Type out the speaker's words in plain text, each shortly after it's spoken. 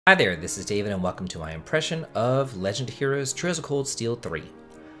Hi there, this is David and welcome to my impression of Legend of Heroes Trails of Cold Steel 3.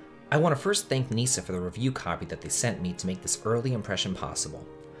 I want to first thank Nisa for the review copy that they sent me to make this early impression possible.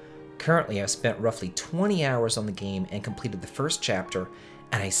 Currently I've spent roughly 20 hours on the game and completed the first chapter,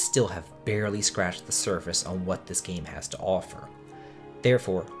 and I still have barely scratched the surface on what this game has to offer.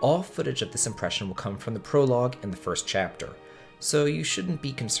 Therefore, all footage of this impression will come from the prologue and the first chapter, so you shouldn't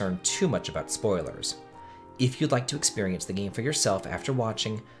be concerned too much about spoilers. If you'd like to experience the game for yourself after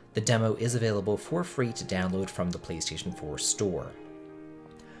watching, the demo is available for free to download from the PlayStation 4 store.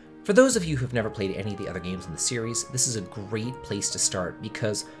 For those of you who've never played any of the other games in the series, this is a great place to start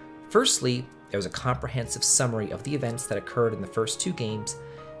because, firstly, there's a comprehensive summary of the events that occurred in the first two games,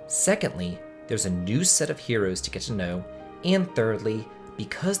 secondly, there's a new set of heroes to get to know, and thirdly,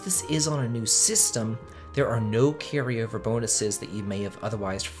 because this is on a new system, there are no carryover bonuses that you may have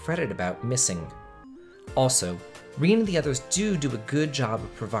otherwise fretted about missing. Also, Rean and the others do a good job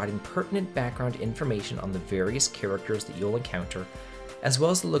of providing pertinent background information on the various characters that you'll encounter, as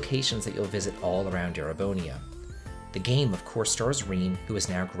well as the locations that you'll visit all around Erebonia. The game, of course, stars Rean, who has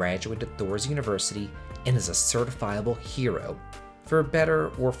now graduated Thors University and is a certifiable hero, for better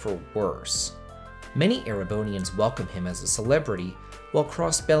or for worse. Many Erebonians welcome him as a celebrity, while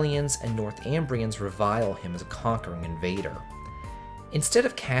Crossbellians and Northambrians revile him as a conquering invader. Instead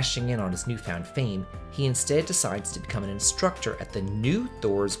of cashing in on his newfound fame, he instead decides to become an instructor at the new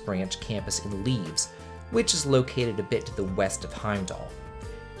Thors branch campus in Leaves, which is located a bit to the west of Heimdall.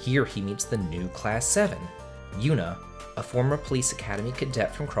 Here he meets the new Class 7, Yuna, a former police academy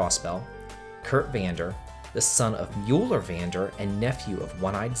cadet from Crossbell, Kurt Vander, the son of Mueller Vander and nephew of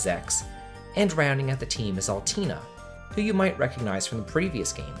One-Eyed Zex, and rounding out the team is Altina, who you might recognize from the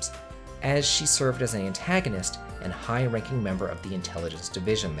previous games, as she served as an antagonist and high-ranking member of the intelligence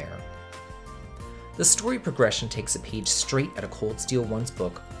division there. The story progression takes a page straight out of Cold Steel 1's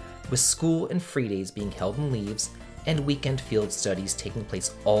book, with school and free days being held in Leaves, and weekend field studies taking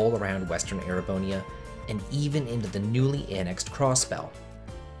place all around western Erebonia, and even into the newly annexed Crossbell.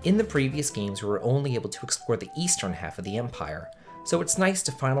 In the previous games we were only able to explore the eastern half of the Empire, so it's nice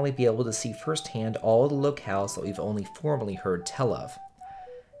to finally be able to see firsthand all the locales that we've only formerly heard tell of.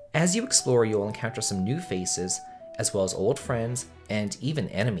 As you explore, you'll encounter some new faces, as well as old friends, and even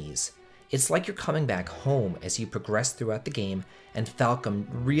enemies. It's like you're coming back home as you progress throughout the game, and Falcom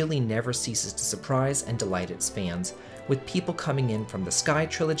really never ceases to surprise and delight its fans, with people coming in from the Sky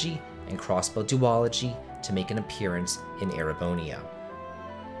Trilogy and Crossbell Duology to make an appearance in Erebonia.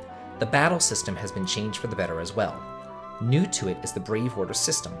 The battle system has been changed for the better as well. New to it is the Brave Order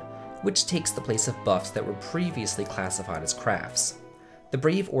system, which takes the place of buffs that were previously classified as crafts. The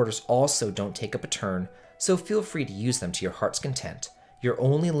Brave Orders also don't take up a turn, so feel free to use them to your heart's content. You're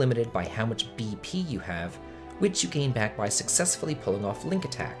only limited by how much BP you have, which you gain back by successfully pulling off link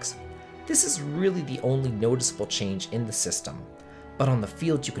attacks. This is really the only noticeable change in the system, but on the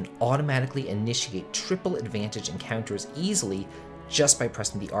field you can automatically initiate triple advantage encounters easily just by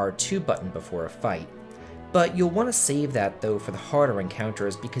pressing the R2 button before a fight. But you'll want to save that though for the harder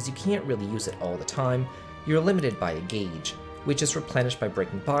encounters because you can't really use it all the time. You're limited by a gauge, which is replenished by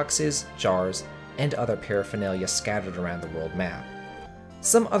breaking boxes, jars, and other paraphernalia scattered around the world map.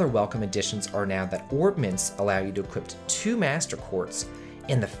 Some other welcome additions are now that orb mints allow you to equip 2 master quartz,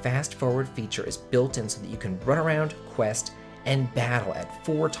 and the fast forward feature is built in so that you can run around, quest, and battle at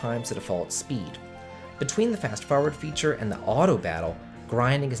 4 times the default speed. Between the fast forward feature and the auto battle,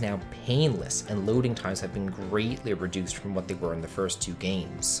 grinding is now painless and loading times have been greatly reduced from what they were in the first 2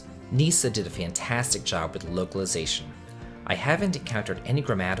 games. Nisa did a fantastic job with localization. I haven't encountered any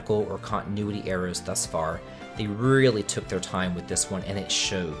grammatical or continuity errors thus far. They really took their time with this one and it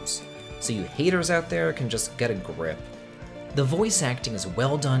shows. So you haters out there can just get a grip. The voice acting is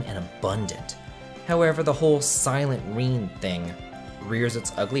well done and abundant. However, the whole silent Rean thing rears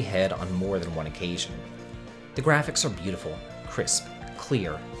its ugly head on more than one occasion. The graphics are beautiful, crisp,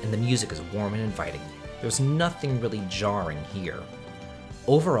 clear, and the music is warm and inviting. There's nothing really jarring here.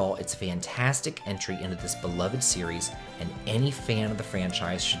 Overall, it's a fantastic entry into this beloved series, and any fan of the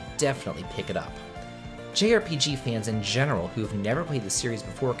franchise should definitely pick it up. JRPG fans in general who've never played the series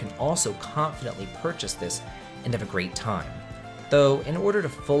before can also confidently purchase this and have a great time. Though, in order to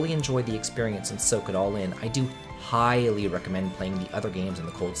fully enjoy the experience and soak it all in, I do highly recommend playing the other games in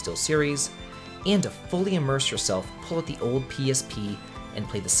the Cold Steel series, and to fully immerse yourself, pull out the old PSP and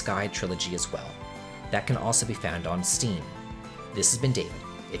play the Sky Trilogy as well. That can also be found on Steam. This has been David.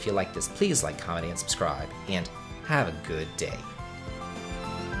 If you like this, please like, comment, and subscribe, and have a good day.